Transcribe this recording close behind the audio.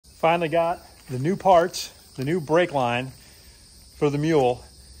Finally got the new parts, the new brake line for the Mule.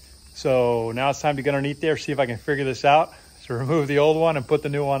 So now it's time to get underneath there, see if I can figure this out. So remove the old one and put the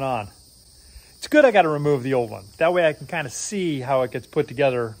new one on. It's good I got to remove the old one. That way I can kind of see how it gets put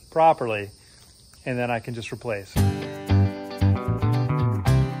together properly, and then I can just replace.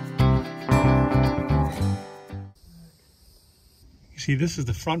 You see, this is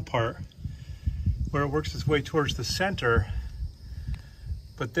the front part where it works its way towards the center,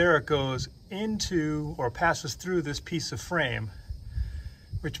 but there it goes into or passes through this piece of frame,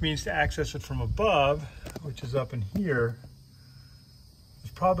 which means to access it from above, which is up in here,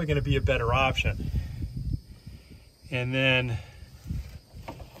 is probably going to be a better option. And then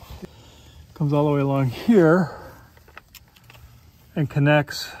comes all the way along here and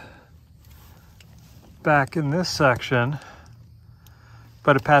connects back in this section,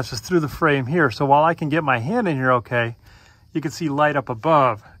 but it passes through the frame here. So while I can get my hand in here okay, you can see light up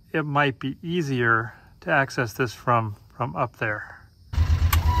above. It might be easier to access this from up there.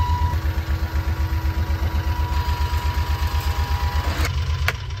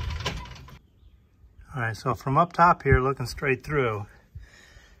 All right, so from up top here, looking straight through,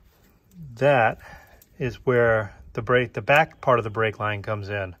 that is where the back part of the brake line comes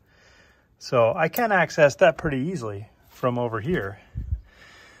in. So I can access that pretty easily from over here.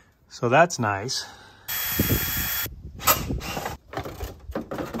 So that's nice.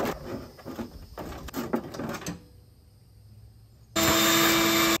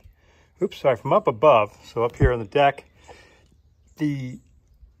 Oops, sorry, from up above, so up here on the deck,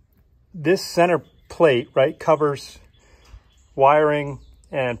 this center plate, right, covers wiring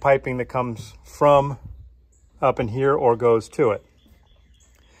and piping that comes from up in here or goes to it.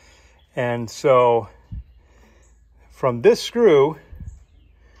 And so from this screw,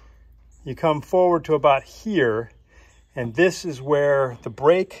 you come forward to about here, and this is where the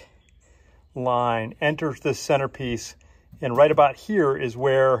brake line enters this centerpiece, and right about here is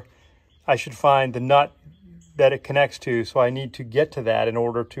where I should find the nut that it connects to, so I need to get to that in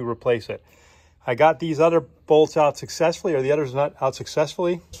order to replace it. I got these other bolts out successfully, or the others not out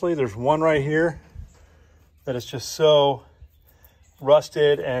successfully. There's one right here that is just so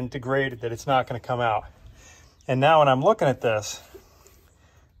rusted and degraded that it's not going to come out. And now when I'm looking at this,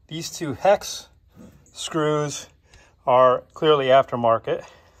 these two hex screws are clearly aftermarket.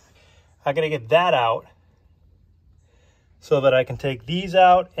 I got to get that out so that I can take these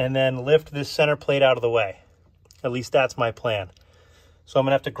out and then lift this center plate out of the way. At least that's my plan. So I'm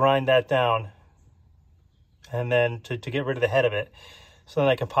gonna have to grind that down and then to get rid of the head of it, so then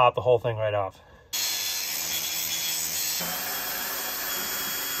I can pop the whole thing right off.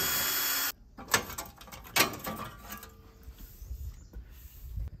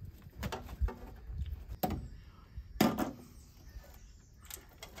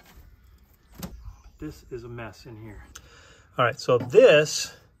 This is a mess in here. All right, so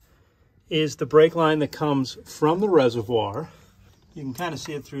this is the brake line that comes from the reservoir. You can kind of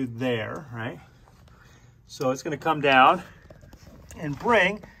see it through there, right? So it's going to come down and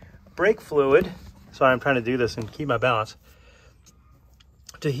bring brake fluid. Sorry, I'm trying to do this and keep my balance.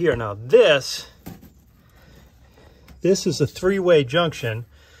 To here. Now this is a three-way junction.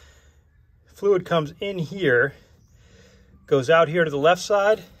 Fluid comes in here, goes out here to the left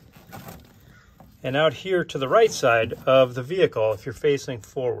side, and out here to the right side of the vehicle if you're facing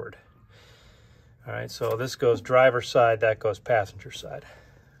forward. All right, so this goes driver's side, that goes passenger side.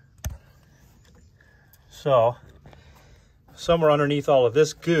 So somewhere underneath all of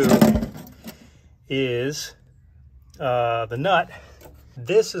this goo is the nut.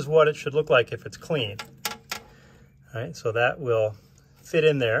 This is what it should look like if it's clean. All right, so that will fit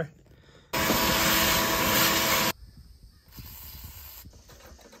in there.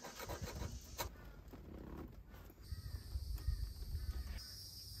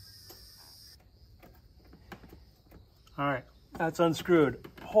 All right, that's unscrewed.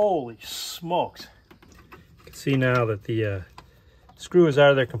 Holy smokes. You can see now that the screw is out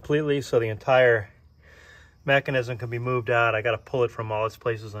of there completely, so the entire mechanism can be moved out. I got to pull it from all its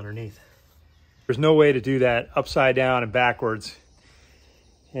places underneath. There's no way to do that upside down and backwards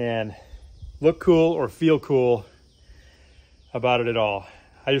and look cool or feel cool about it at all.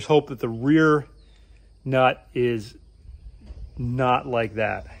 I just hope that the rear nut is not like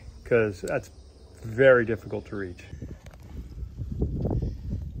that, because that's very difficult to reach.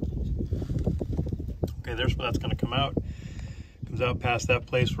 Okay, there's where that's going to come out. Comes out past that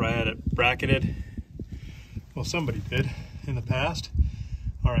place where I had it bracketed. Well, somebody did in the past.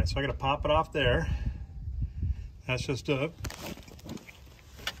 All right, so I got to pop it off there. That's just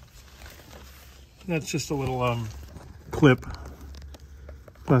a little clip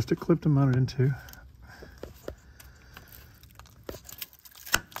plastic clip to mount it into.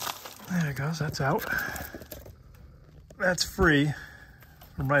 There it goes, that's out. That's free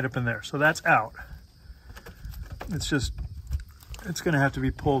from right up in there, so that's out. It's gonna have to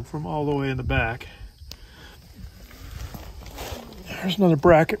be pulled from all the way in the back. There's another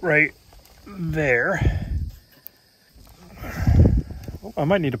bracket right there. I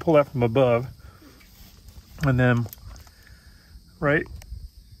might need to pull that from above. And then right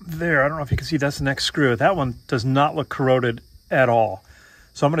there, I don't know if you can see, that's the next screw. That one does not look corroded at all.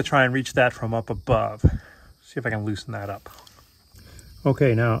 So I'm gonna try and reach that from up above. See if I can loosen that up.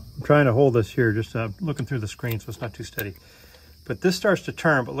 Okay, now I'm trying to hold this here, just looking through the screen so it's not too steady. But this starts to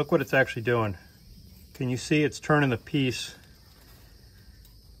turn, but look what it's actually doing. Can you see it's turning the piece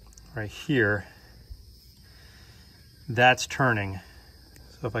right here? That's turning.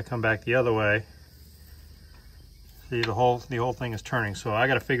 So if I come back the other way, see the whole thing is turning. So I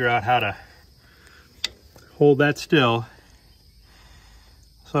got to figure out how to hold that still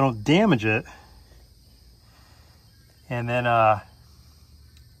so I don't damage it, and then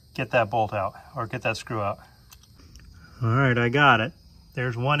get that bolt out, or get that screw out. All right, I got it.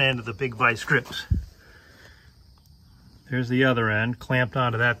 There's one end of the big vice grips. There's the other end clamped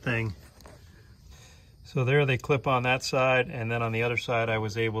onto that thing. So there they clip on that side, and then on the other side I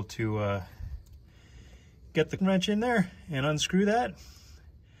was able to get the wrench in there and unscrew that.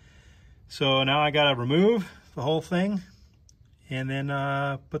 So now I gotta remove the whole thing and then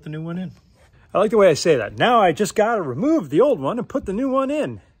put the new one in. I like the way I say that. Now I just gotta remove the old one and put the new one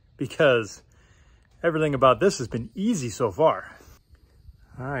in, because everything about this has been easy so far.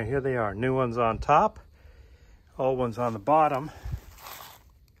 All right, here they are. New one's on top, old one's on the bottom.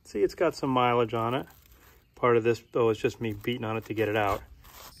 See, it's got some mileage on it. Part of this, though, is just me beating on it to get it out.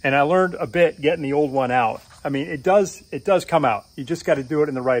 And I learned a bit getting the old one out. I mean, it does come out. You just got to do it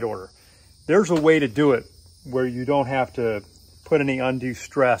in the right order. There's a way to do it where you don't have to put any undue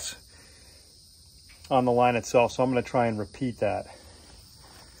stress on the line itself. So I'm going to try and repeat that.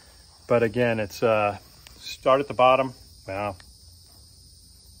 But again, it's start at the bottom. Well,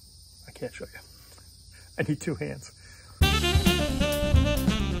 I can't show you. I need two hands.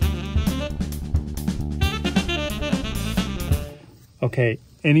 Okay,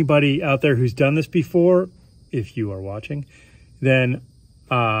 anybody out there who's done this before, if you are watching, then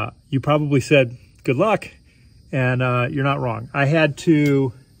you probably said good luck, and you're not wrong. I had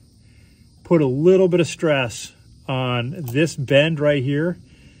to put a little bit of stress on this bend right here,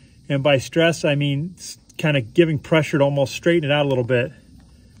 and by stress I mean kind of giving pressure to almost straighten it out a little bit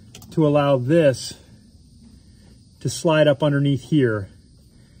to allow this to slide up underneath here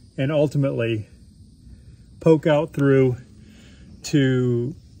and ultimately poke out through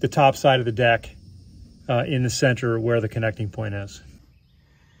to the top side of the deck in the center where the connecting point is.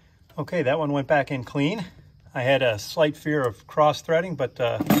 Okay, that one went back in clean. I had a slight fear of cross threading, but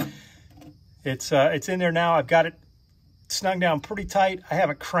it's in there now. I've got it snug down pretty tight. I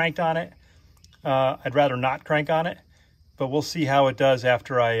haven't cranked on it. I'd rather not crank on it, but we'll see how it does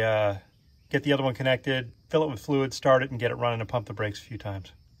after I get the other one connected, fill it with fluid, start it, and get it running and pump the brakes a few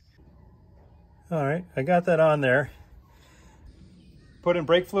times. All right, I got that on there. Put in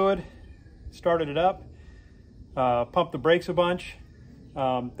brake fluid, started it up, pumped the brakes a bunch.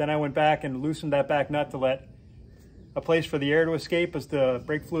 Then I went back and loosened that back nut to let a place for the air to escape as the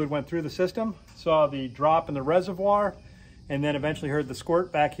brake fluid went through the system. Saw the drop in the reservoir, and then eventually heard the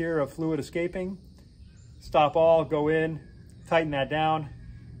squirt back here of fluid escaping. Stop all, go in, tighten that down,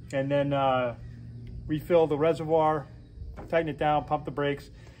 and then refill the reservoir, tighten it down, pump the brakes.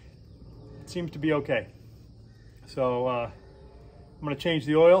 It seems to be okay. So I'm going to change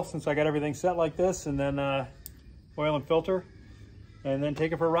the oil since I got everything set like this, and then oil and filter, and then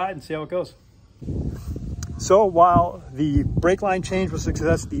take it for a ride and see how it goes. So while the brake line change was a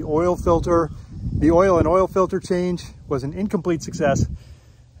success, the oil and oil filter change was an incomplete success.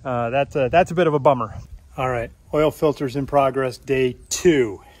 That's a bit of a bummer. All right, oil filters in progress, day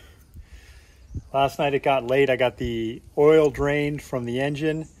 2. Last night it got late. I got the oil drained from the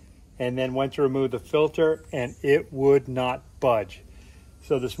engine and then went to remove the filter, and it would not budge.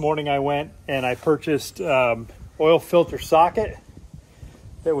 So this morning I went and I purchased oil filter socket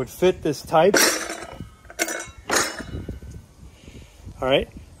that would fit this type. All right,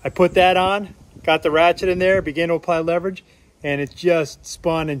 I put that on, got the ratchet in there, began to apply leverage, and it just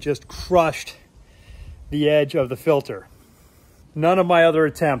spun and just crushed the edge of the filter. None of my other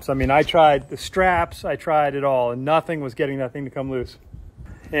attempts. I mean, I tried the straps, I tried it all, and nothing was getting that thing to come loose.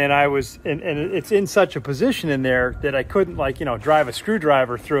 And and it's in such a position in there that I couldn't, like, you know, drive a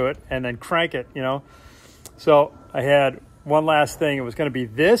screwdriver through it and then crank it, you know. So I had one last thing. It was going to be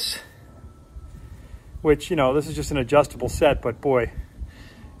this, which, you know, this is just an adjustable set, but boy.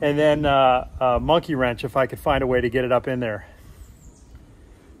 And then a monkey wrench if I could find a way to get it up in there.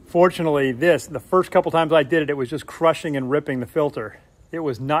 Fortunately, the first couple times I did it, it was just crushing and ripping the filter. It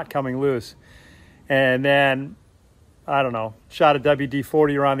was not coming loose. And then, I don't know, shot a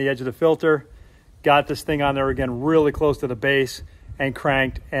WD-40 around the edge of the filter, got this thing on there again really close to the base, and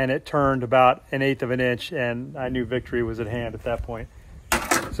cranked, and it turned about 1/8 of an inch, and I knew victory was at hand at that point.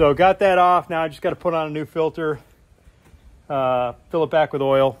 So got that off. Now I just got to put on a new filter, fill it back with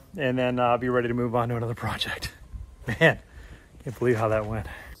oil, and then I'll be ready to move on to another project. Man, can't believe how that went.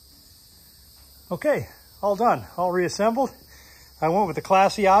 Okay, all done, all reassembled. I went with the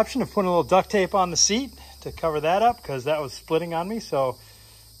classy option of putting a little duct tape on the seat to cover that up because that was splitting on me, so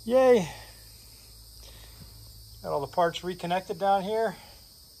yay. Got all the parts reconnected down here.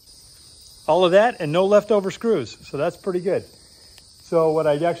 All of that and no leftover screws, so that's pretty good. So what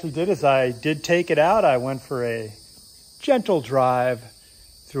I actually did is I did take it out. I went for a gentle drive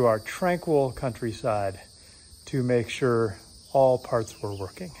through our tranquil countryside to make sure all parts were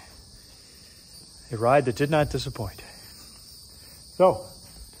working. A ride that did not disappoint. So,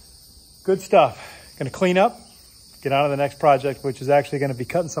 good stuff. Gonna clean up, get on to the next project, which is actually gonna be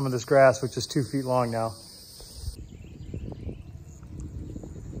cutting some of this grass, which is 2 feet long now.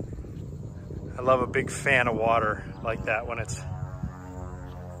 I love a big fan of water like that when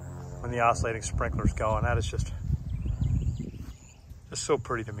the oscillating sprinkler's going. That is just so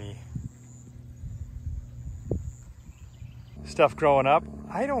pretty to me. Stuff growing up.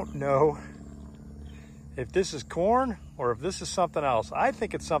 I don't know if this is corn or if this is something else. I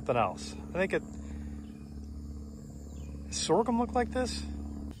think it's something else. I think does sorghum look like this?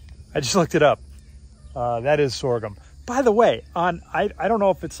 I just looked it up. That is sorghum. By the way, I don't know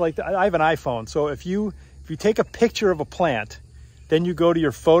if it's like that. I have an iPhone, so if you take a picture of a plant, then you go to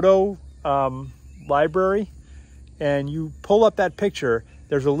your photo library and you pull up that picture,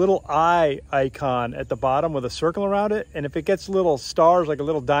 there's a little eye icon at the bottom with a circle around it, and if it gets little stars, like a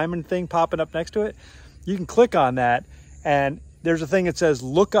little diamond thing popping up next to it, you can click on that, and there's a thing that says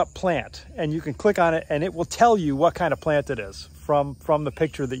look up plant, and you can click on it and it will tell you what kind of plant it is from the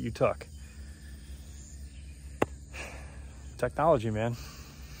picture that you took. Technology, man.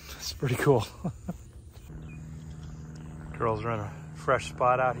 It's pretty cool. Girls are in a fresh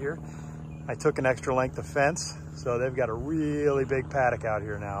spot out here. I took an extra length of fence, so they've got a really big paddock out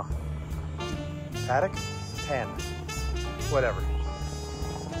here now. Paddock? Pen. Whatever.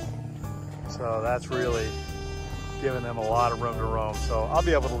 So that's really giving them a lot of room to roam. So I'll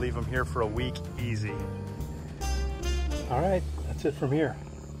be able to leave them here for a week easy. All right, that's it from here.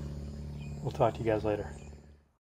 We'll talk to you guys later.